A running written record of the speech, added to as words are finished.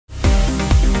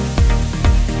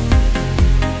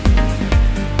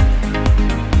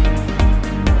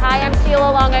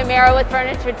O'Mara with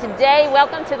Furniture Today.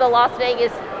 Welcome to the Las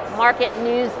Vegas Market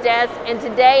News Desk. And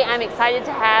today I'm excited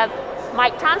to have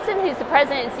Mike Thompson, who's the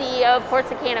president and CEO of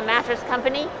Corsicana Mattress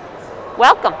Company.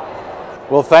 Welcome.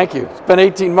 Well, thank you. It's been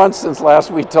 18 months since last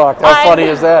we talked. How funny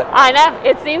is that? I know.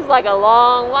 It seems like a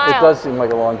long while. It does seem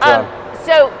like a long time.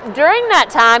 So during that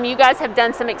time, you guys have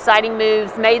done some exciting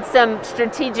moves, made some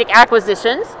strategic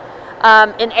acquisitions.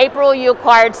 In April, you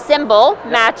acquired Symbol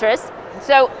Mattress.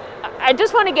 So I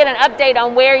just want to get an update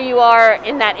on where you are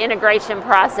in that integration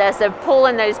process of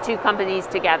pulling those two companies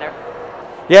together.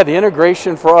 Yeah, the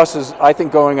integration for us is, I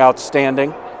think, going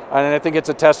outstanding. And I think it's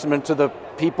a testament to the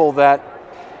people that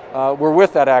were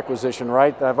with that acquisition,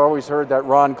 right? I've always heard that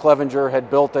Ron Clevenger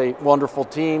had built a wonderful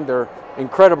team. They're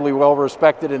incredibly well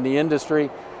respected in the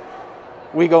industry.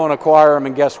 We go and acquire them,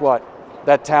 and guess what?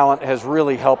 That talent has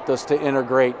really helped us to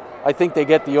integrate. I think they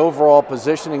get the overall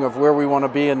positioning of where we want to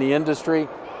be in the industry,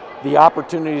 the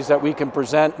opportunities that we can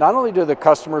present, not only to the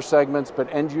customer segments, but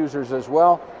end users as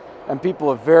well. And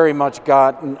people have very much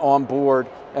gotten on board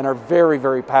and are very,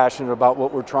 very passionate about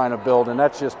what we're trying to build. And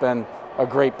that's just been a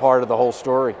great part of the whole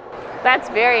story. That's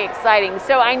very exciting.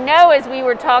 So I know, as we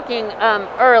were talking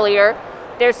earlier,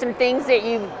 there's some things that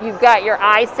you've got your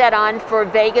eye set on for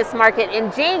Vegas market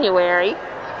in January,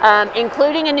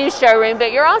 including a new showroom,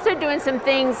 but you're also doing some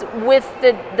things with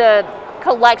the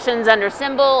collections under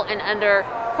Symbol and under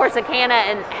Corsicana,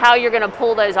 and how you're going to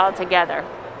pull those all together.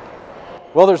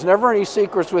 Well, there's never any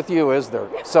secrets with you, is there?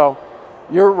 So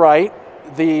you're right.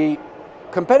 The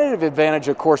competitive advantage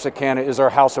of Corsicana is our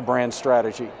house of brand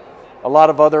strategy. A lot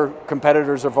of other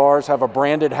competitors of ours have a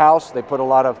branded house. They put a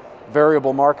lot of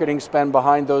variable marketing spend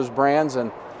behind those brands,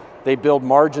 and they build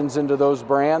margins into those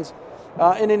brands.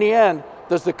 And in the end,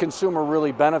 does the consumer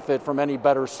really benefit from any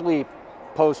better sleep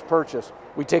post-purchase?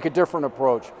 We take a different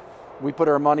approach. We put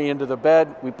our money into the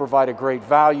bed, we provide a great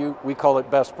value, we call it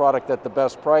best product at the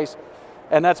best price,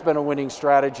 and that's been a winning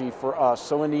strategy for us.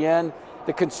 So in the end,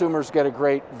 the consumers get a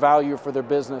great value for their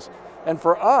business. And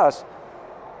for us,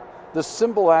 the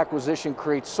Symbol acquisition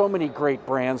creates so many great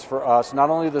brands for us,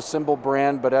 not only the Symbol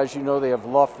brand, but as you know, they have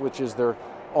Luff, which is their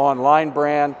online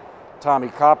brand. Tommy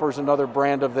Copper's another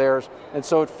brand of theirs. And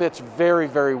so it fits very,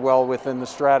 very well within the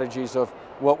strategies of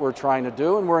what we're trying to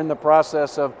do. And we're in the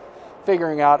process of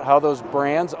figuring out how those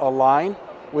brands align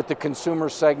with the consumer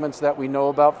segments that we know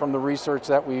about from the research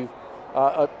that we've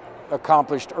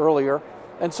accomplished earlier.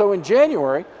 And so in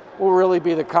January, will really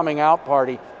be the coming out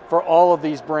party for all of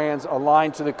these brands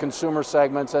aligned to the consumer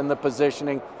segments and the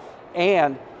positioning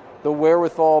and the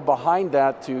wherewithal behind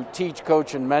that to teach,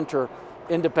 coach, and mentor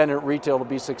independent retail to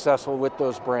be successful with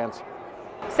those brands.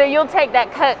 So you'll take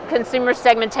that consumer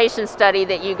segmentation study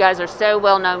that you guys are so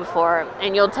well known for,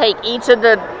 and you'll take each of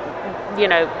the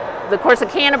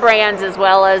Corsicana brands as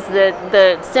well as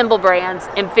the Symbol brands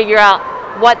and figure out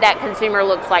what that consumer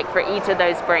looks like for each of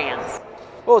those brands.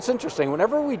 Well, it's interesting.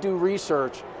 Whenever we do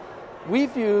research, we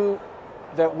view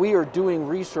that we are doing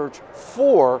research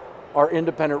for our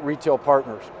independent retail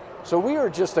partners. So we are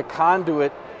just a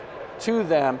conduit to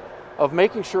them of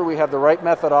making sure we have the right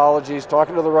methodologies,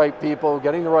 talking to the right people,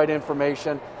 getting the right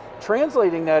information,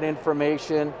 translating that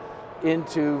information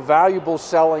into valuable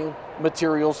selling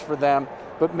materials for them,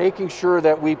 but making sure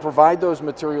that we provide those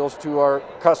materials to our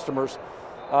customers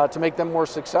to make them more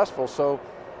successful. So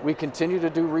we continue to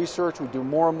do research, we do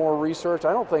more and more research.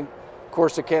 I don't think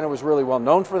Corsicana was really well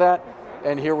known for that,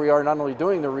 and here we are not only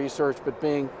doing the research, but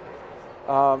being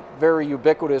very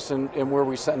ubiquitous in where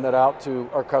we send that out to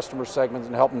our customer segments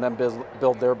and helping them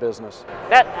build their business.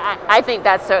 I think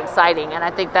that's so exciting, and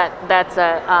I think that's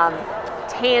a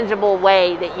tangible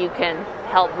way that you can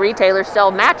help retailers sell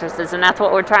mattresses, and that's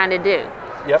what we're trying to do.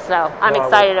 Yep. So I'm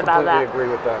excited about that. I completely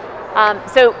agree with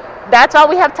that. So that's all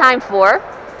we have time for.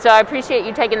 So I appreciate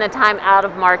you taking the time out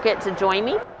of market to join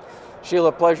me.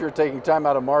 Sheila, pleasure taking time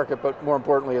out of market, but more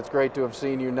importantly, it's great to have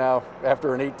seen you now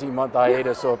after an 18-month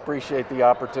hiatus, so appreciate the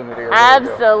opportunity.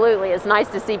 Absolutely. It's nice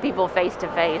to see people face to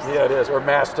face. Yeah, it is, or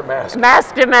mask to mask.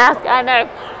 Mask to mask, I know.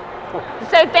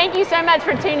 So thank you so much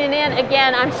for tuning in.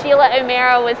 Again, I'm Sheila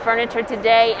O'Mara with Furniture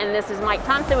Today, and this is Mike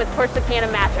Thompson with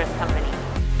Corsicana Mattress Company.